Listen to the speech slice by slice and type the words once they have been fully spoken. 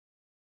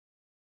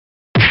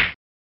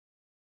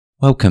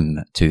Welcome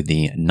to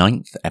the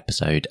 9th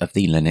episode of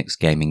the Linux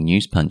Gaming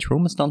News Punch. We're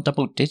almost on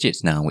double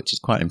digits now, which is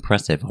quite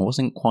impressive. I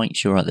wasn't quite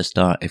sure at the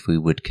start if we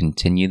would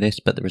continue this,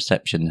 but the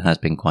reception has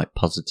been quite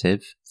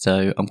positive.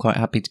 So I'm quite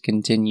happy to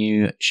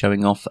continue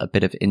showing off a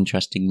bit of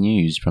interesting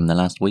news from the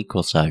last week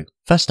or so.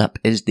 First up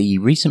is the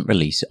recent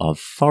release of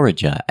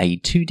Forager, a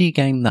 2D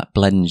game that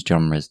blends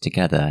genres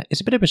together.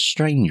 It's a bit of a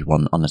strange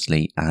one,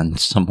 honestly, and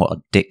somewhat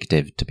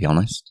addictive, to be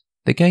honest.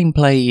 The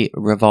gameplay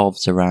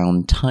revolves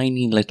around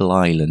tiny little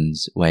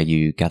islands where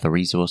you gather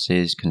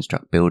resources,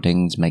 construct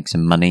buildings, make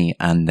some money,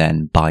 and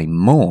then buy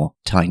more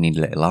tiny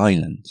little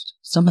islands.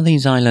 Some of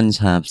these islands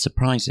have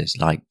surprises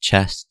like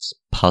chests,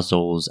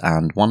 puzzles,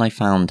 and one I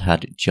found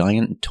had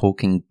giant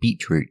talking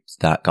beetroots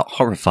that got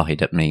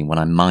horrified at me when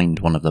I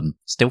mined one of them.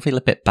 Still feel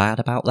a bit bad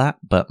about that,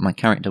 but my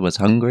character was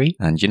hungry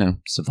and,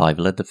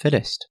 survival of the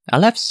fittest. I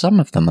left some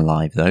of them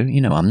alive though,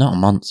 I'm not a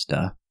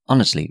monster.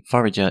 Honestly,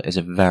 Forager is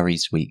a very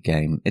sweet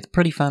game. It's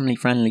pretty family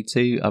friendly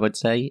too, I would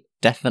say.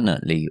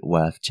 Definitely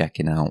worth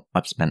checking out.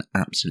 I've spent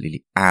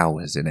absolutely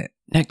hours in it.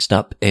 Next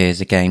up is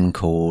a game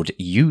called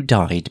You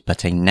Died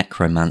But a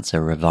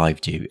Necromancer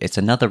Revived You. It's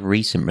another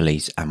recent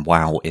release, and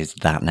wow, is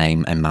that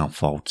name a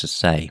mouthful to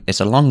say. It's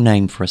a long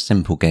name for a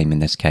simple game in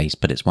this case,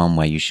 but it's one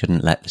where you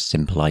shouldn't let the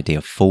simple idea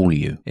fool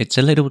you. It's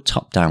a little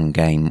top-down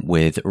game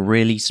with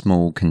really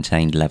small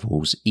contained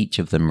levels, each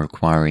of them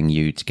requiring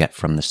you to get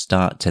from the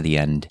start to the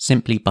end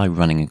simply by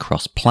running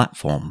across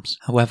platforms.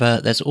 However,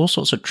 there's all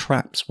sorts of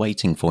traps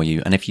waiting for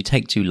you, and if you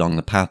take too long,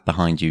 the path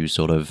behind you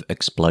sort of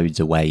explodes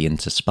away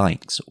into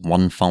spikes.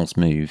 One false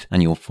move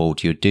and you'll fall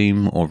to your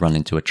doom or run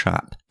into a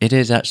trap. It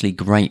is actually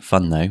great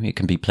fun though. It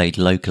can be played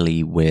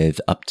locally with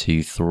up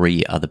to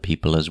 3 other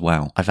people as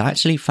well. I've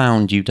actually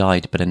found You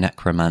Died But a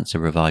Necromancer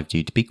Revived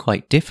You to be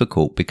quite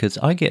difficult because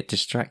I get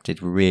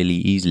distracted really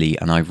easily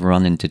and I've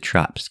run into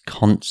traps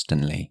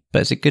constantly.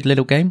 But it's a good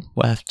little game,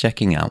 worth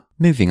checking out.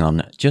 Moving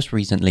on, just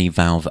recently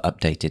Valve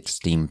updated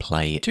Steam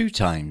Play 2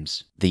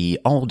 times. The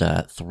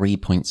older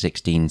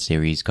 3.16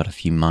 series got a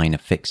few minor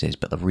fixes,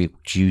 but the real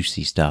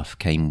juicy stuff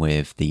came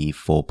with the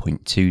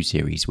 4.2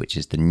 series, which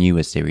is the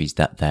newer series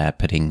that they're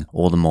putting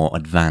all the more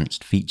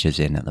advanced features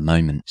in at the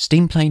moment.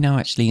 Steam Play now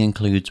actually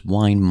includes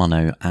Wine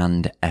Mono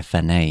and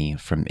FNA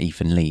from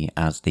Ethan Lee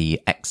as the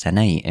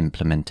XNA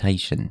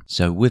implementation.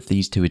 So with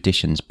these 2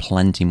 additions,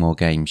 plenty more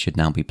games should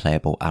now be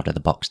playable out of the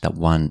box that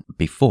weren't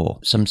before.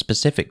 Some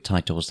specific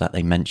titles that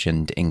they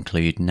mentioned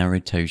include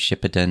Naruto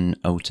Shippuden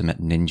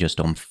Ultimate Ninja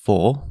Storm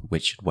 4,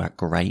 which should work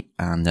great,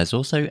 and there's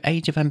also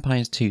Age of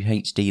Empires 2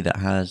 HD that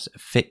has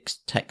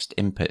fixed text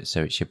input,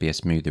 so it should be a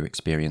smoother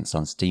experience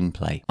on Steam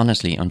Play.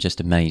 Honestly, I'm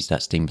just amazed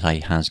that Steam Play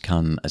has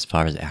come as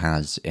far as it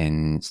has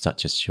in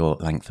such a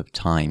short length of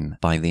time.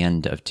 By the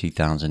end of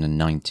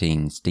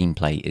 2019, Steam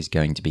Play is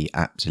going to be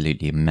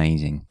absolutely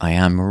amazing. I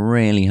am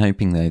really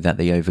hoping though that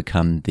they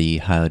overcome the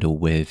hurdle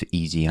with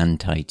Easy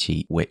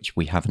Anti-Cheat, which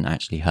we haven't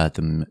actually heard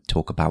them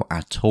talk about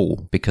at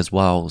all, because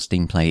while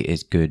Steam Play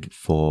is good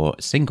for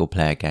single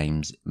player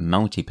games,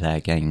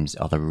 multiplayer games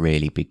are the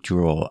really big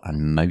draw,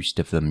 and most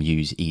of them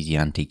use Easy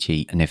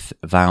Anti-Cheat, and if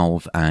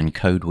Valve and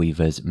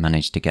Codeweavers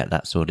manage to get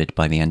that sorted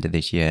by the end of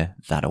this year,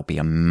 that'll be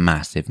a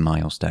massive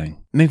milestone.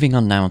 Moving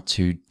on now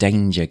to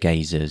Danger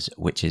Gazers,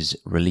 which is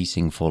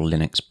releasing for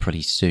Linux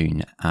pretty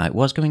soon. It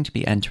was going to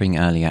be entering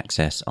early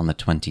access on the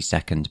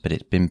 22nd, but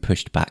it's been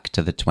pushed back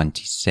to the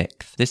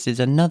 26th. This is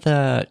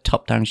another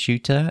top-down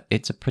shooter.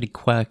 It's a pretty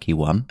quirky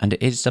one, and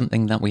it is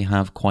something that we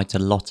have quite a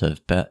lot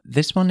of, but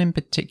this one in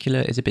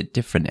particular is a bit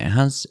different. It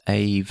has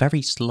a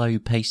very slow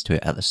pace to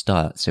it at the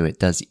start, so it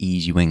does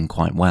ease you in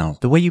quite well.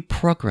 The way you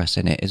progress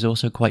in it is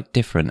also quite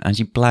different. As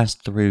you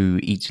blast through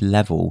each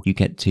level, you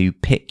get to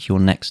pick your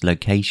next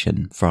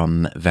location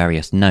from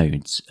various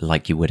nodes,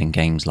 like you would in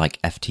games like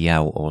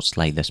FTL or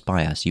Slay the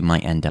Spire. So you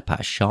might end up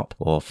at a shop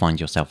or find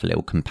yourself a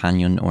little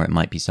companion, or it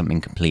might be something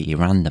completely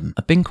random.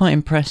 I've been quite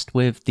impressed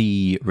with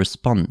the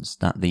response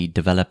that the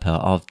developer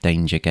of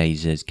Danger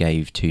Gazers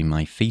gave to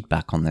my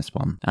feedback on this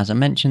one. As I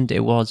mentioned,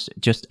 it was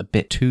just a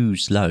bit too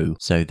slow,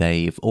 so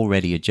they've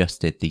already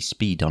adjusted the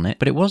speed on it.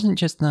 But it wasn't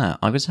just that.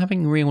 I was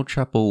having real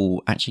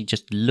trouble actually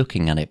just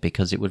looking at it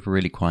because it was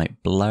really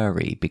quite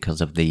blurry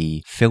because of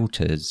the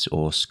filters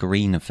or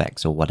screen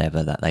effects or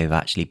whatever that they've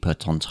actually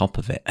put on top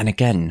of it. And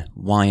again,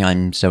 why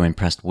I'm so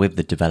impressed with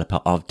the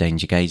developer of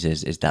Danger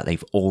Gazers is that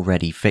they've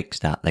already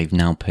fixed that. They've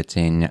now put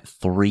in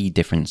 3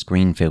 different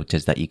screen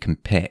filters that you can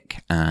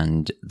pick,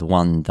 and the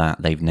one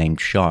that they've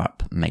named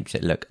Sharp makes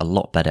it look a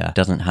lot better.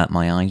 Doesn't hurt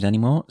my eyes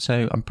anymore,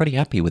 so I'm pretty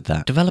happy with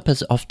that.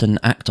 Developers often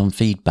act on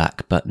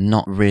feedback, but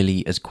not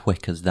really as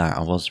quick as that.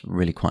 I was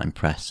really quite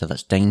impressed. So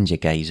that's Danger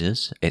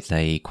Gazers. It's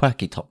a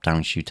quirky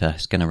top-down shooter.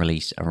 It's going to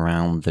release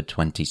around the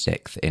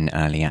 26th in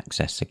early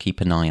access again. keep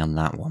an eye on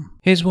that one.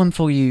 Here's one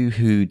for you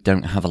who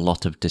don't have a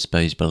lot of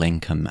disposable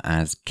income,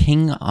 as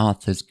King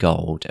Arthur's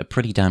Gold, a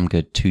pretty damn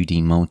good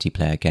 2D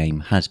multiplayer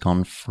game, has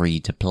gone free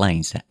to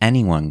play, so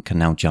anyone can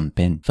now jump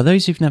in. For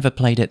those who've never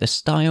played it, the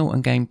style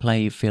and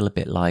gameplay feel a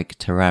bit like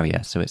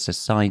Terraria, so it's a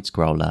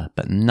side-scroller,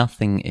 but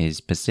nothing is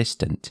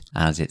persistent,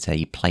 as it's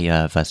a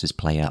player versus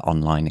player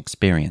online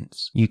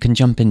experience. You can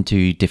jump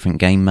into different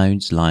game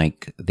modes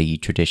like the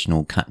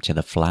traditional capture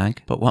the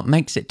flag, but what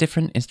makes it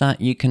different is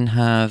that you can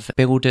have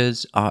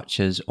builders,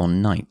 archers or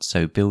knights.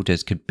 So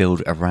builders could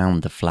build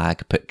around the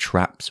flag, put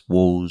traps,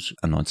 walls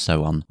and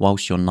so on,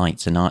 whilst your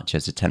knights and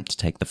archers attempt to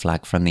take the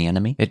flag from the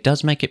enemy. It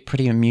does make it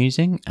pretty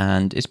amusing,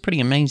 and it's pretty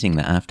amazing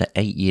that after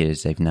 8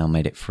 years they've now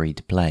made it free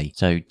to play.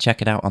 So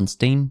check it out on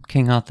Steam,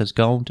 King Arthur's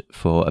Gold,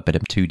 for a bit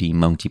of 2D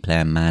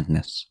multiplayer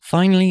madness.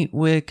 Finally,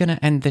 we're going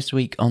to end this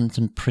week on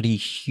some pretty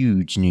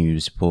huge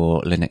news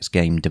for Linux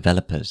game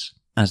developers,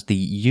 as the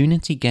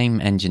Unity game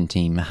engine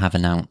team have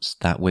announced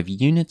that with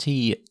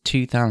Unity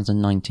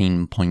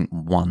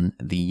 2019.1,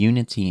 the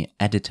Unity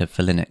editor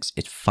for Linux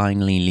is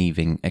finally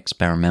leaving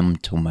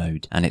experimental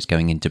mode and it's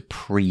going into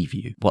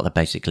preview. What they're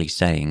basically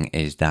saying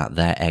is that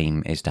their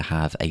aim is to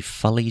have a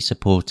fully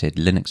supported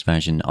Linux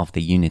version of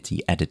the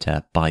Unity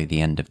editor by the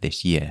end of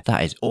this year.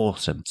 That is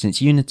awesome,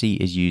 since Unity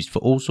is used for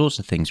all sorts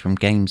of things from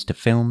games to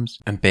films,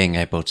 and being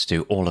able to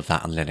do all of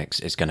that on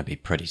Linux is going to be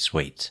pretty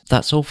sweet.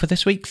 That's all for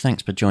this week.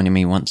 Thanks for joining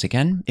me once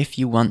again. If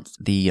you want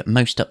the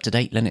most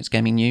up-to-date Linux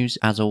gaming news,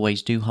 as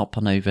always, do hop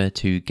on over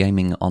to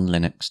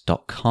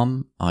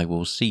gamingonlinux.com. I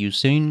will see you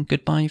soon.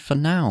 Goodbye for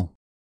now.